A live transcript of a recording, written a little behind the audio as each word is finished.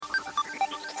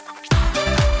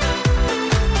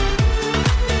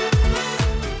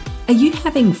Are you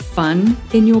having fun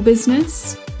in your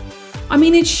business? I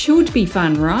mean, it should be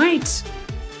fun, right?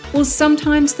 Well,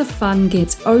 sometimes the fun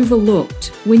gets overlooked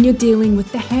when you're dealing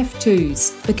with the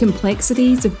have-tos, the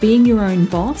complexities of being your own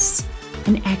boss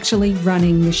and actually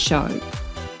running the show.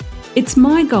 It's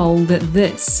my goal that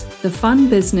this, the Fun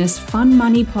Business, Fun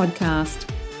Money podcast,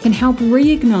 can help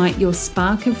reignite your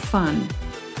spark of fun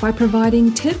by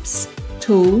providing tips,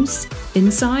 tools,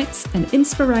 insights, and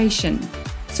inspiration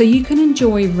so you can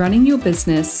enjoy running your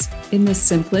business in the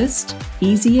simplest,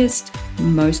 easiest,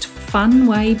 most fun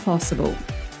way possible.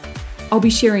 I'll be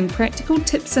sharing practical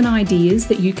tips and ideas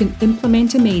that you can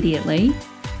implement immediately,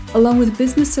 along with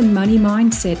business and money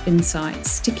mindset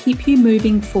insights to keep you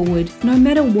moving forward no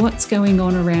matter what's going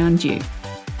on around you.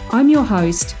 I'm your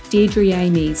host, Deirdre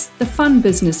Amies, the Fun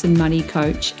Business and Money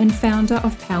Coach and founder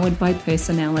of Powered by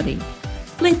Personality.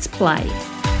 Let's play.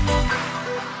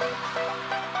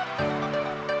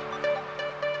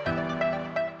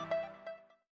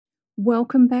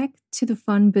 Welcome back to the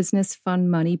Fun Business, Fun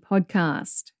Money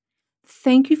podcast.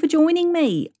 Thank you for joining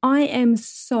me. I am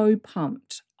so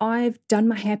pumped. I've done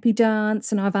my happy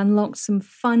dance and I've unlocked some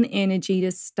fun energy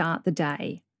to start the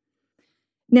day.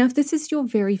 Now, if this is your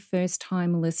very first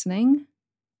time listening,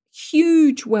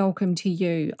 huge welcome to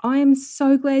you. I am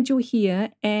so glad you're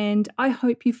here and I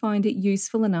hope you find it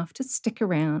useful enough to stick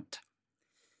around.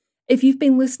 If you've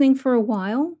been listening for a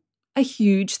while, a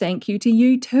huge thank you to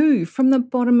you too, from the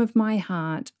bottom of my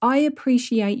heart. I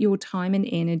appreciate your time and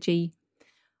energy.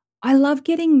 I love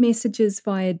getting messages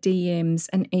via DMs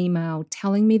and email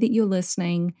telling me that you're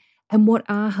listening and what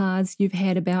ahas you've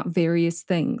had about various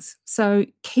things. So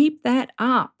keep that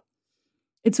up.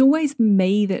 It's always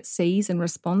me that sees and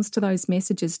responds to those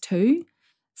messages too.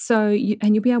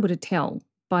 And you'll be able to tell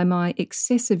by my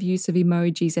excessive use of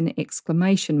emojis and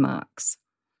exclamation marks.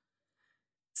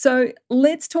 So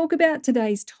let's talk about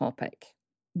today's topic.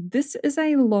 This is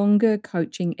a longer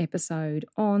coaching episode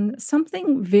on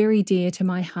something very dear to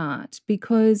my heart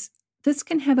because this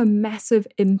can have a massive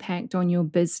impact on your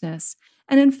business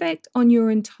and, in fact, on your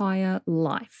entire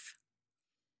life.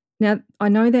 Now, I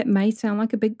know that may sound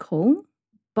like a big call,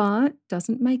 but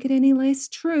doesn't make it any less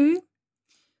true.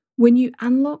 When you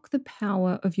unlock the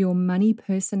power of your money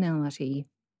personality,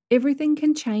 everything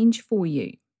can change for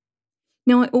you.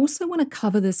 Now, I also want to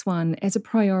cover this one as a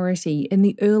priority in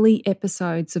the early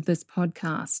episodes of this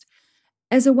podcast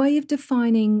as a way of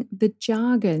defining the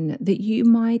jargon that you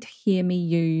might hear me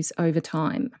use over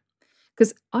time.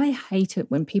 Because I hate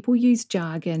it when people use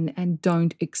jargon and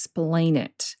don't explain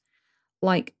it,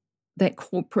 like that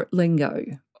corporate lingo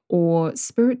or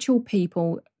spiritual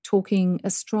people talking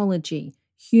astrology,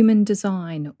 human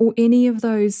design, or any of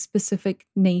those specific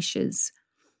niches.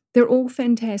 They're all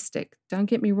fantastic, don't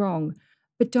get me wrong.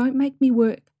 But don't make me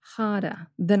work harder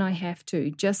than I have to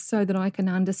just so that I can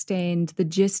understand the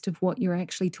gist of what you're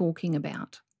actually talking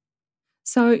about.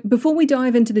 So before we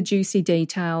dive into the juicy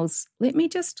details, let me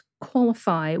just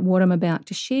qualify what I'm about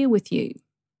to share with you.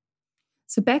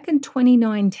 So back in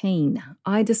 2019,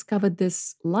 I discovered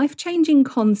this life-changing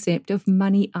concept of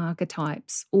money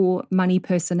archetypes or money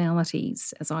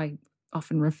personalities, as I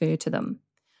often refer to them.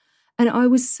 And I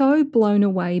was so blown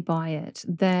away by it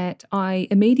that I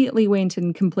immediately went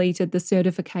and completed the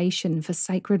certification for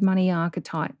Sacred Money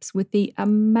Archetypes with the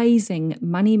amazing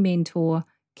money mentor,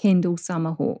 Kendall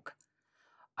Summerhawk.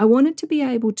 I wanted to be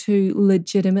able to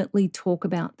legitimately talk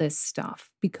about this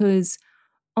stuff because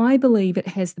I believe it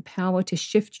has the power to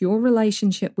shift your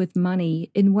relationship with money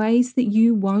in ways that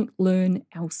you won't learn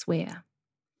elsewhere.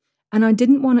 And I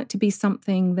didn't want it to be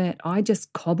something that I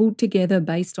just cobbled together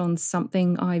based on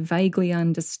something I vaguely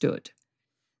understood.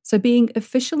 So being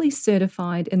officially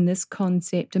certified in this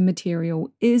concept and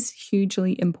material is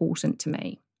hugely important to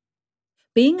me.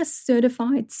 Being a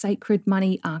certified Sacred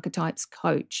Money Archetypes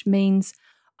coach means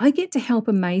I get to help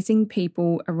amazing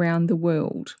people around the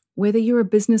world, whether you're a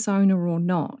business owner or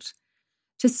not,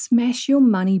 to smash your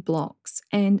money blocks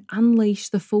and unleash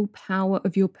the full power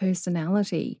of your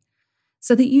personality,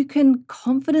 so that you can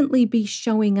confidently be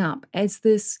showing up as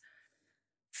this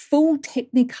full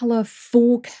Technicolor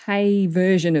 4K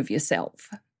version of yourself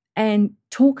and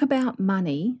talk about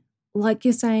money like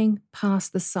you're saying, pass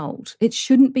the salt. It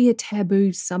shouldn't be a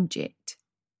taboo subject.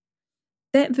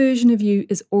 That version of you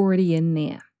is already in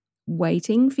there,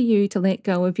 waiting for you to let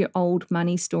go of your old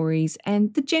money stories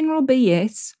and the general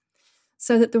BS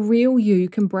so that the real you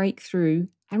can break through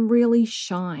and really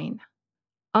shine.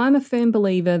 I'm a firm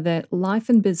believer that life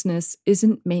and business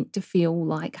isn't meant to feel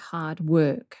like hard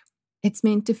work. It's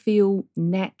meant to feel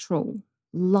natural,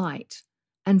 light,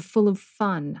 and full of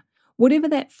fun, whatever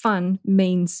that fun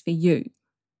means for you.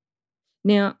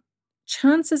 Now,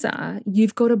 chances are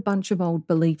you've got a bunch of old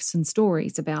beliefs and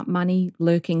stories about money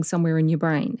lurking somewhere in your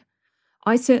brain.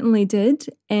 I certainly did,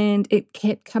 and it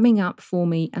kept coming up for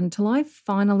me until I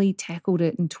finally tackled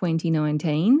it in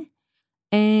 2019,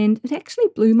 and it actually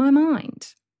blew my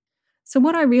mind. So,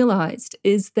 what I realized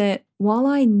is that while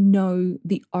I know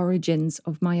the origins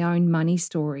of my own money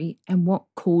story and what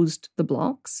caused the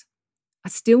blocks, I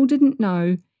still didn't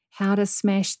know how to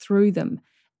smash through them.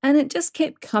 And it just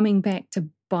kept coming back to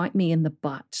bite me in the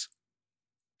butt.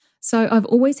 So, I've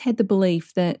always had the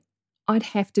belief that I'd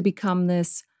have to become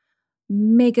this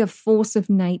mega force of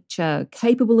nature,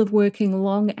 capable of working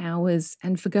long hours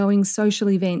and forgoing social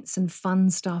events and fun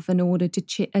stuff in order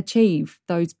to achieve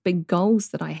those big goals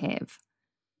that I have.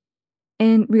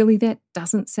 And really, that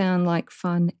doesn't sound like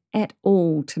fun at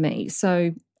all to me.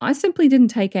 So I simply didn't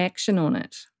take action on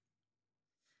it.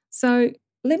 So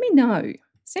let me know.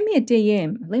 Send me a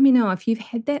DM. Let me know if you've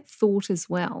had that thought as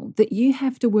well, that you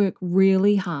have to work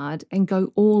really hard and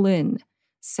go all in,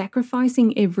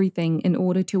 sacrificing everything in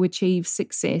order to achieve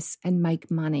success and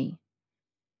make money.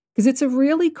 Because it's a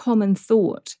really common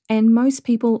thought, and most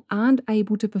people aren't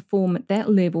able to perform at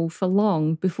that level for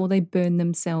long before they burn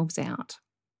themselves out.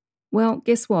 Well,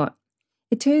 guess what?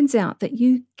 It turns out that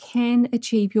you can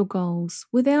achieve your goals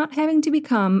without having to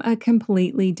become a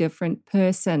completely different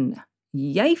person.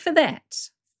 Yay for that!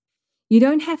 You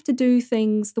don't have to do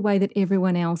things the way that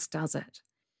everyone else does it.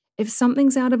 If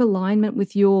something's out of alignment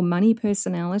with your money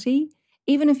personality,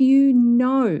 even if you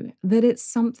know that it's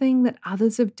something that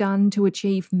others have done to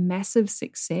achieve massive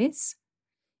success,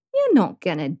 you're not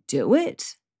going to do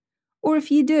it. Or if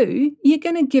you do, you're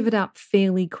going to give it up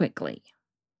fairly quickly.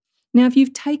 Now, if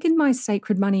you've taken my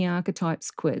Sacred Money Archetypes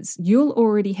quiz, you'll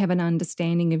already have an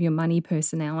understanding of your money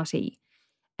personality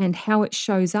and how it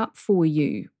shows up for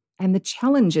you and the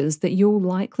challenges that you'll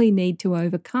likely need to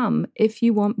overcome if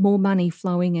you want more money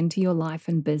flowing into your life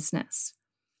and business.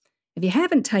 If you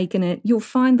haven't taken it, you'll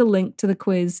find the link to the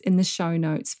quiz in the show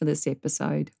notes for this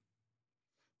episode.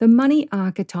 The money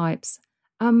archetypes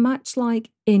are much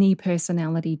like any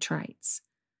personality traits,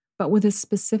 but with a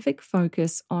specific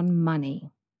focus on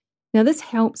money. Now, this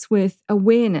helps with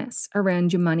awareness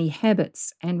around your money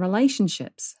habits and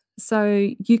relationships, so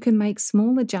you can make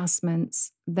small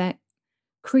adjustments that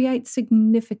create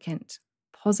significant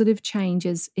positive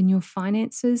changes in your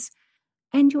finances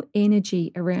and your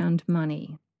energy around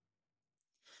money.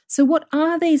 So, what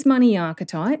are these money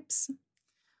archetypes?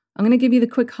 I'm going to give you the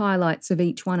quick highlights of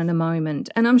each one in a moment,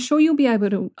 and I'm sure you'll be able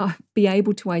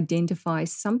to identify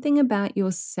something about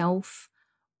yourself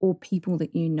or people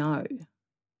that you know.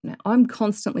 Now, I'm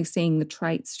constantly seeing the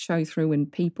traits show through in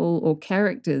people or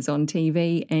characters on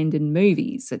TV and in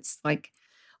movies. It's like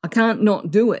I can't not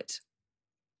do it.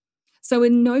 So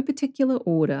in no particular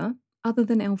order, other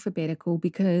than alphabetical,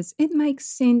 because it makes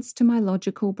sense to my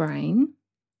logical brain,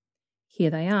 here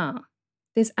they are.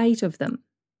 There's 8 of them.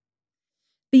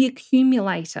 The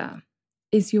accumulator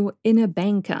is your inner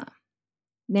banker.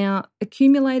 Now,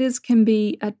 accumulators can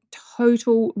be a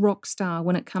total rock star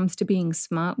when it comes to being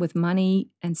smart with money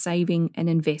and saving and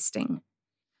investing.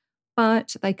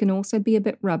 But they can also be a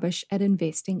bit rubbish at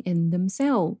investing in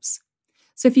themselves.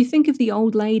 So if you think of the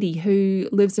old lady who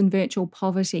lives in virtual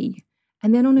poverty,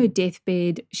 and then on her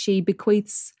deathbed, she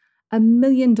bequeaths $1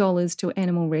 million to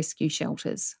animal rescue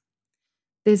shelters.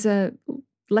 There's a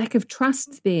lack of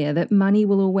trust there that money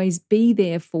will always be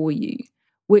there for you,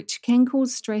 which can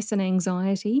cause stress and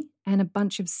anxiety and a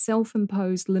bunch of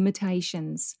self-imposed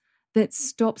limitations that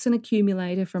stops an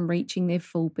accumulator from reaching their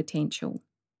full potential.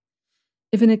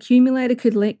 If an accumulator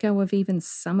could let go of even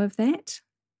some of that,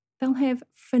 they'll have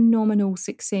phenomenal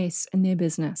success in their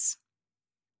business.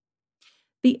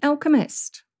 The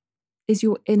alchemist is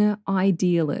your inner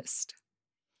idealist.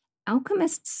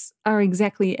 Alchemists are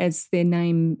exactly as their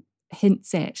name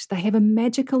hints at. They have a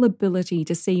magical ability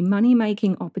to see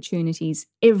money-making opportunities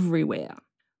everywhere.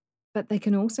 But they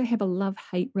can also have a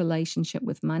love-hate relationship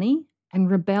with money and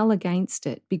rebel against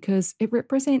it because it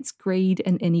represents greed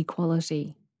and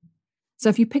inequality. So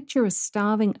if you picture a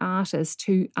starving artist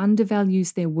who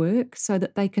undervalues their work so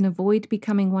that they can avoid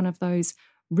becoming one of those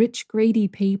rich, greedy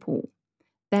people,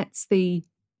 that's the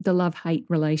love-hate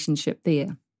relationship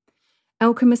there.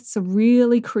 Alchemists are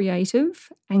really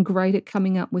creative and great at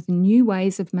coming up with new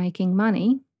ways of making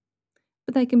money,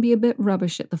 but they can be a bit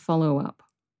rubbish at the follow-up.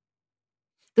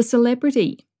 The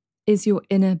celebrity is your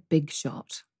inner big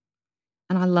shot.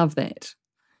 And I love that.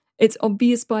 It's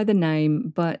obvious by the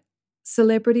name, but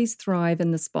celebrities thrive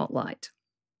in the spotlight.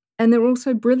 And they're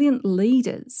also brilliant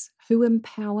leaders who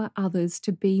empower others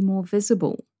to be more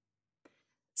visible.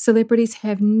 Celebrities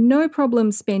have no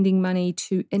problem spending money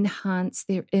to enhance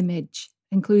their image,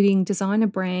 including designer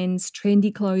brands,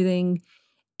 trendy clothing,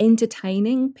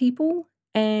 entertaining people,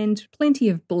 and plenty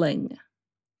of bling.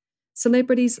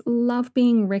 Celebrities love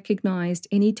being recognized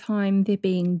anytime they're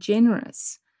being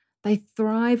generous. They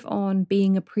thrive on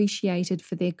being appreciated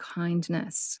for their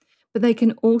kindness. But they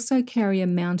can also carry a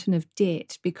mountain of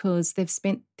debt because they've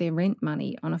spent their rent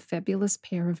money on a fabulous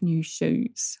pair of new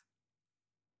shoes.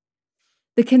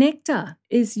 The connector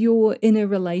is your inner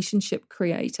relationship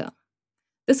creator.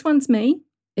 This one's me,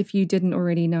 if you didn't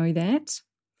already know that.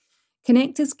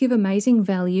 Connectors give amazing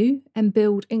value and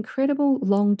build incredible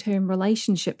long-term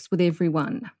relationships with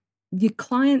everyone. Your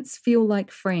clients feel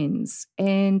like friends,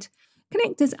 and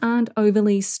connectors aren't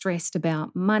overly stressed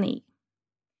about money.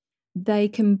 They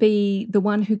can be the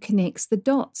one who connects the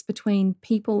dots between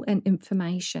people and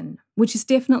information, which is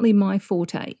definitely my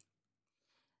forte.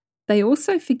 They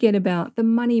also forget about the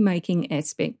money-making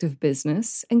aspect of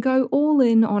business and go all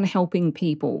in on helping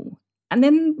people, and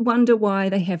then wonder why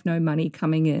they have no money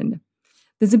coming in.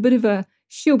 There's a bit of a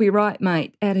she'll be right,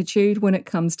 mate attitude when it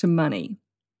comes to money.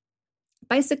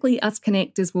 Basically, us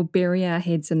connectors will bury our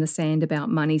heads in the sand about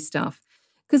money stuff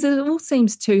because it all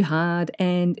seems too hard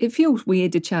and it feels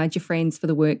weird to charge your friends for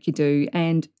the work you do,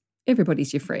 and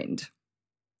everybody's your friend.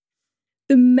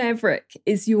 The maverick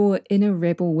is your inner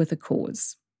rebel with a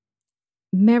cause.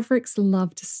 Mavericks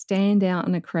love to stand out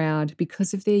in a crowd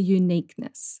because of their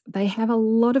uniqueness. They have a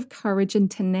lot of courage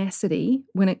and tenacity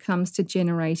when it comes to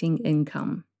generating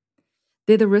income.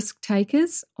 They're the risk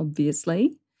takers,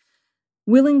 obviously,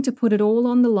 willing to put it all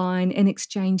on the line in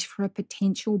exchange for a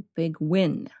potential big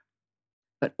win,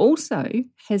 but also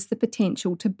has the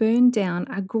potential to burn down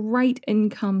a great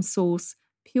income source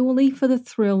purely for the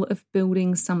thrill of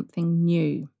building something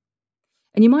new.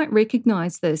 And you might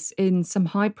recognize this in some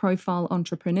high-profile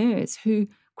entrepreneurs who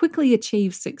quickly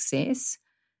achieve success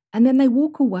and then they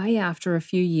walk away after a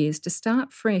few years to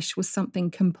start fresh with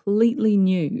something completely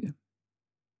new.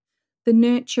 The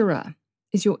nurturer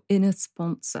is your inner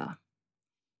sponsor.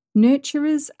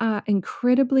 Nurturers are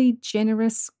incredibly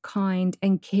generous, kind,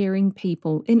 and caring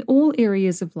people in all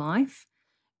areas of life,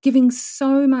 giving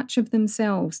so much of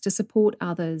themselves to support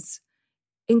others,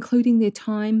 including their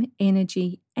time,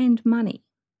 energy, and money.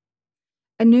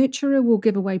 A nurturer will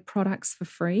give away products for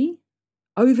free,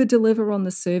 over-deliver on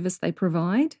the service they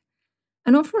provide,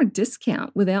 and offer a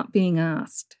discount without being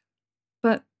asked.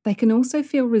 But they can also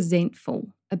feel resentful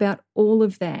about all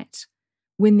of that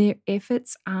when their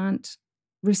efforts aren't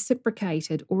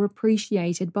reciprocated or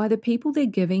appreciated by the people they're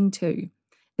giving to,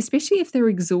 especially if they're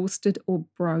exhausted or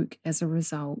broke as a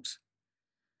result.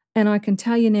 And I can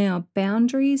tell you now,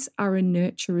 boundaries are a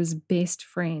nurturer's best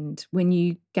friend when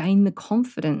you gain the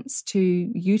confidence to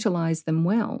utilize them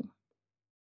well.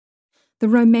 The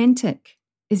romantic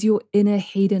is your inner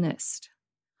hedonist.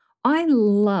 I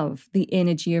love the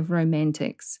energy of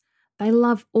romantics. They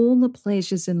love all the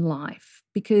pleasures in life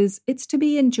because it's to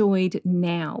be enjoyed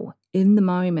now, in the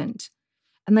moment,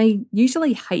 and they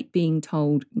usually hate being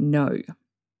told no.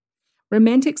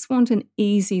 Romantics want an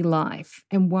easy life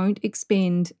and won't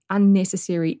expend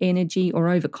unnecessary energy or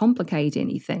overcomplicate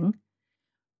anything,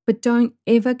 but don't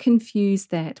ever confuse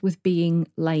that with being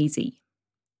lazy.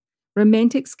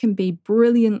 Romantics can be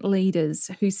brilliant leaders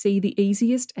who see the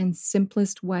easiest and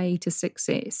simplest way to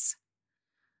success.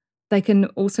 They can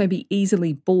also be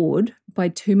easily bored by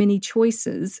too many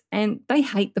choices and they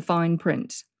hate the fine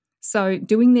print. So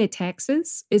doing their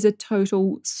taxes is a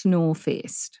total snore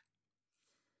fest.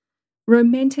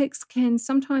 Romantics can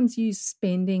sometimes use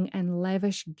spending and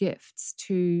lavish gifts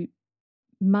to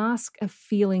mask a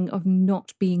feeling of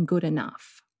not being good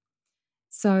enough.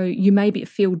 So you may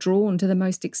feel drawn to the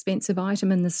most expensive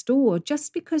item in the store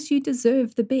just because you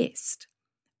deserve the best.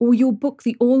 Or you'll book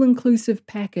the all-inclusive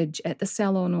package at the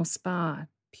salon or spa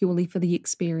purely for the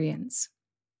experience.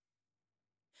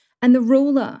 And the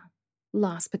ruler,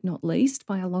 last but not least,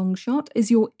 by a long shot,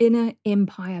 is your inner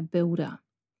empire builder.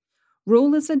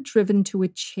 Rulers are driven to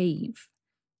achieve.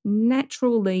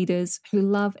 Natural leaders who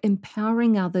love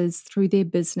empowering others through their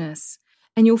business.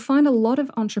 And you'll find a lot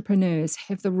of entrepreneurs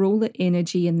have the ruler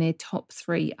energy in their top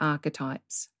 3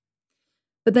 archetypes.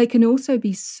 But they can also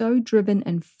be so driven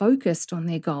and focused on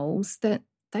their goals that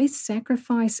they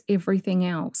sacrifice everything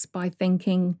else by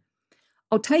thinking,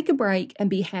 I'll take a break and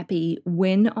be happy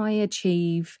when I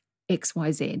achieve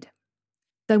XYZ.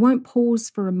 They won't pause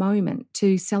for a moment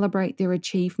to celebrate their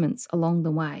achievements along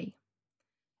the way.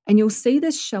 And you'll see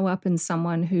this show up in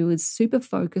someone who is super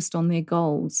focused on their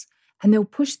goals, and they'll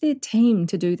push their team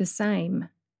to do the same,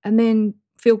 and then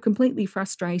feel completely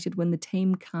frustrated when the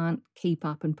team can't keep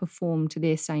up and perform to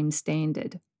their same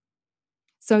standard.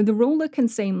 So the ruler can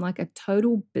seem like a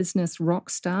total business rock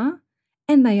star,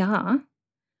 and they are,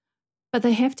 but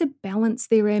they have to balance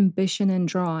their ambition and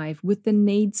drive with the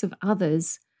needs of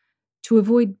others to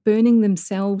avoid burning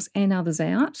themselves and others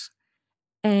out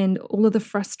and all of the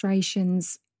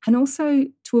frustrations, and also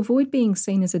to avoid being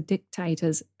seen as a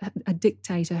dictator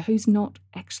who's not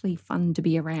actually fun to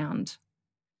be around.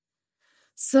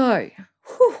 So,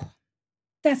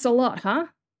 that's a lot, huh?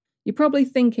 You're probably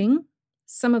thinking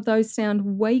some of those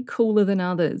sound way cooler than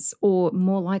others or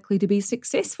more likely to be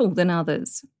successful than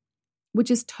others,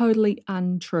 which is totally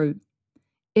untrue.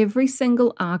 Every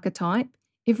single archetype,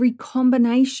 every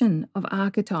combination of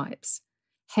archetypes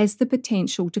has the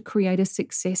potential to create a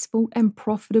successful and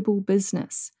profitable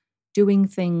business doing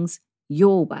things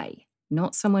your way,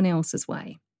 not someone else's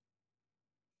way.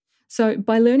 So,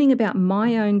 by learning about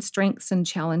my own strengths and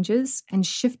challenges and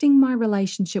shifting my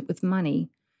relationship with money,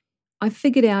 I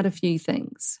figured out a few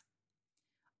things.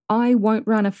 I won't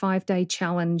run a 5-day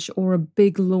challenge or a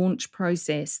big launch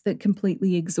process that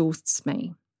completely exhausts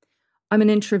me. I'm an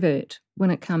introvert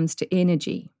when it comes to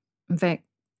energy. In fact,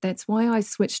 that's why I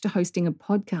switched to hosting a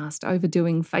podcast over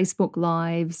doing Facebook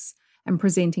Lives and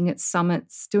presenting at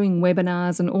summits, doing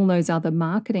webinars and all those other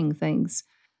marketing things.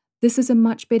 This is a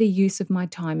much better use of my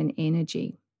time and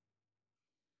energy.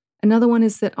 Another one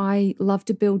is that I love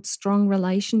to build strong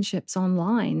relationships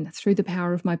online through the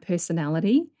power of my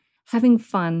personality, having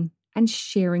fun and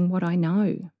sharing what I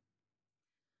know.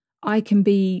 I can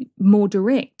be more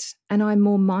direct and I'm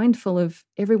more mindful of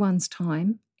everyone's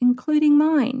time, including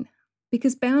mine,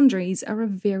 because boundaries are a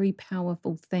very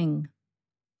powerful thing.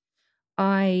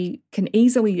 I can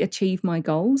easily achieve my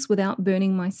goals without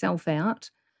burning myself out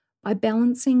by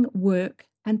balancing work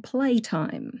and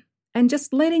playtime and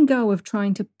just letting go of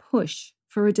trying to push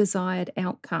for a desired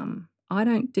outcome. I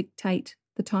don't dictate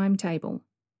the timetable.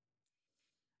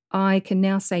 I can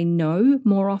now say no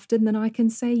more often than I can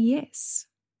say yes.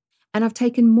 And I've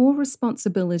taken more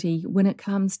responsibility when it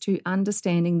comes to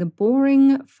understanding the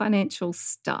boring financial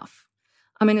stuff.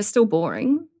 I mean, it's still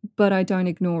boring, but I don't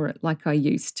ignore it like I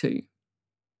used to.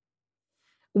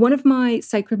 One of my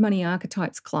Sacred Money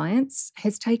Archetypes clients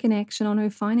has taken action on her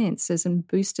finances and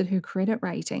boosted her credit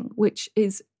rating, which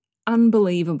is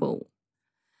unbelievable.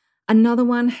 Another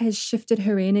one has shifted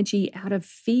her energy out of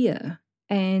fear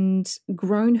and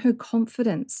grown her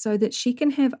confidence so that she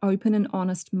can have open and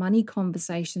honest money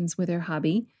conversations with her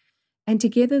hubby, and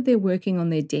together they're working on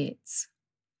their debts.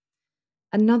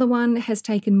 Another one has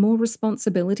taken more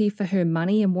responsibility for her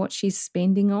money and what she's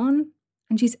spending on,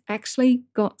 and she's actually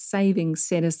got savings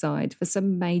set aside for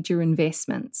some major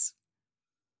investments.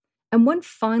 And one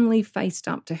finally faced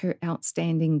up to her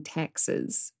outstanding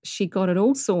taxes. She got it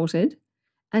all sorted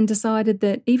and decided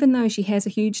that even though she has a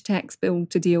huge tax bill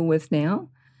to deal with now,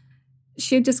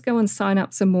 she'd just go and sign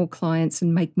up some more clients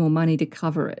and make more money to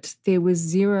cover it. There was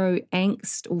zero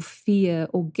angst or fear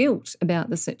or guilt about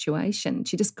the situation.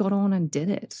 She just got on and did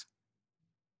it.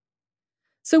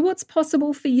 So what's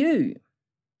possible for you?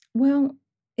 Well,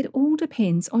 it all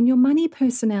depends on your money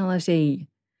personality.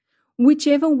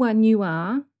 Whichever one you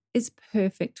are is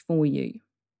perfect for you.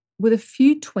 With a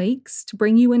few tweaks to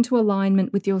bring you into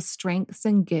alignment with your strengths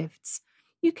and gifts,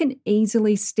 you can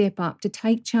easily step up to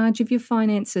take charge of your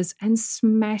finances and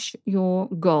smash your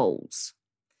goals.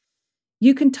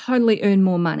 You can totally earn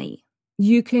more money.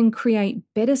 You can create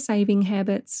better saving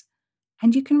habits,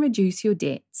 and you can reduce your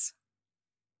debts.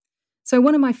 So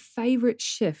one of my favorite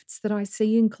shifts that I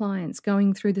see in clients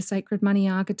going through the Sacred Money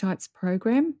Archetypes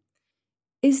program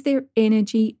is their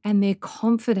energy and their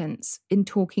confidence in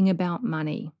talking about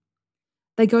money.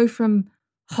 They go from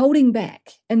holding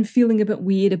back and feeling a bit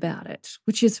weird about it,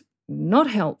 which is not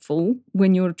helpful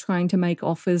when you're trying to make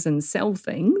offers and sell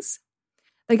things.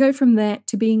 They go from that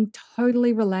to being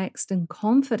totally relaxed and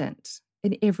confident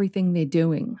in everything they're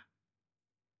doing.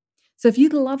 So if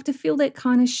you'd love to feel that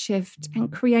kind of shift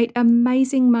and create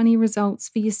amazing money results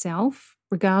for yourself,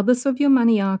 regardless of your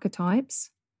money archetypes,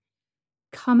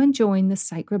 come and join the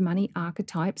Sacred Money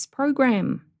Archetypes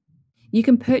program. You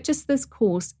can purchase this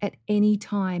course at any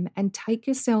time and take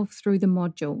yourself through the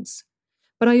modules.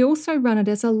 But I also run it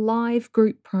as a live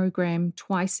group program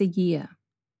twice a year.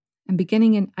 And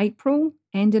beginning in April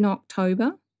and in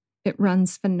October, it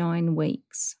runs for 9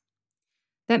 weeks.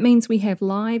 That means we have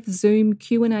live Zoom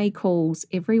Q&A calls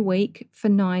every week for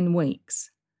 9 weeks.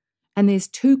 And there's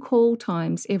 2 call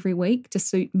times every week to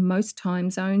suit most time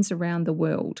zones around the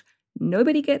world.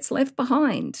 Nobody gets left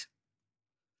behind.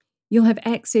 You'll have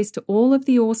access to all of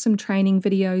the awesome training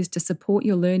videos to support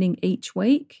your learning each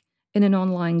week in an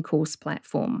online course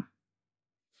platform.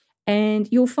 And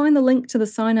you'll find the link to the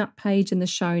sign-up page in the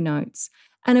show notes.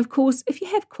 And of course, if you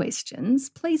have questions,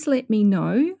 please let me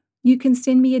know. You can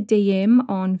send me a DM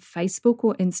on Facebook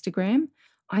or Instagram.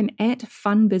 I'm at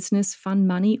Fun Business Fun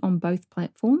Money on both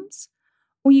platforms.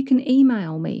 Or you can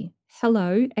email me,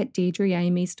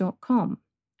 hello@deirdreamies.com.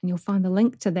 And you'll find the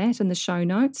link to that in the show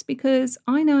notes because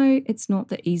I know it's not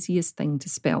the easiest thing to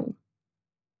spell.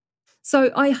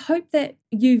 So I hope that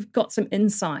you've got some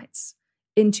insights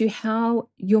into how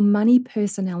your money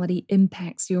personality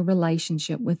impacts your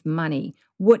relationship with money,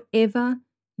 whatever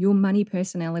your money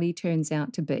personality turns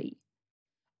out to be.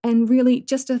 And really,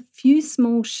 just a few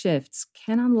small shifts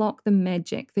can unlock the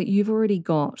magic that you've already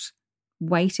got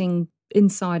waiting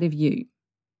inside of you.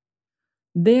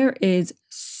 There is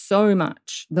so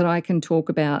much that I can talk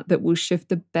about that will shift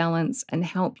the balance and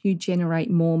help you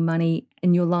generate more money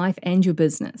in your life and your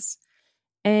business.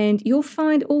 And you'll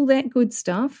find all that good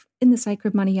stuff in the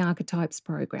Sacred Money Archetypes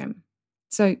program.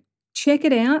 So check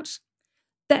it out.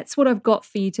 That's what I've got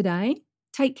for you today.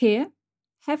 Take care,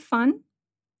 have fun,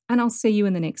 and I'll see you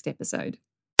in the next episode.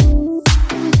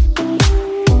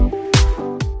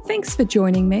 Thanks for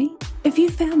joining me. If you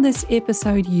found this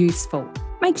episode useful,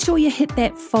 make sure you hit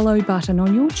that follow button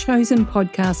on your chosen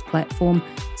podcast platform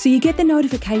so you get the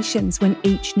notifications when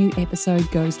each new episode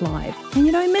goes live and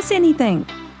you don't miss anything.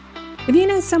 If you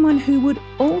know someone who would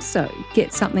also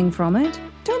get something from it,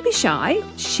 don't be shy,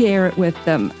 share it with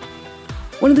them.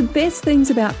 One of the best things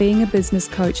about being a business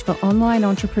coach for online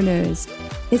entrepreneurs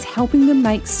is helping them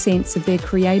make sense of their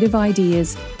creative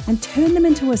ideas and turn them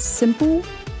into a simple,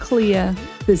 clear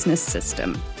business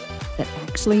system that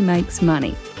actually makes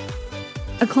money.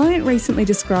 A client recently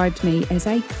described me as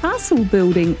a castle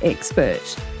building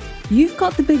expert. You've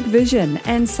got the big vision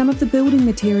and some of the building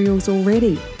materials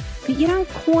already, but you don't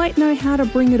quite know how to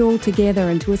bring it all together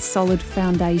into a solid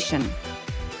foundation.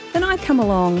 Then I come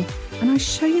along and I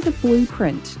show you the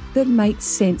blueprint that makes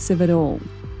sense of it all.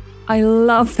 I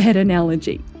love that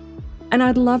analogy. And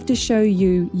I'd love to show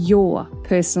you your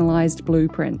personalized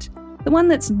blueprint, the one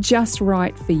that's just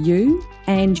right for you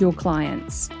and your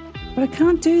clients. But I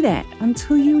can't do that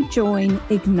until you join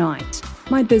Ignite,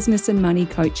 my business and money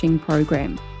coaching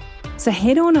program. So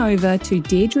head on over to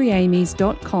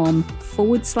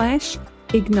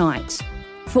deirdreamies.com/ignite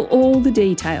for all the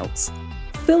details.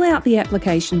 Fill out the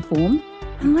application form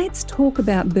and let's talk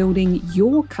about building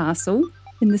your castle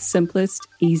in the simplest,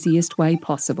 easiest way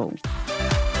possible.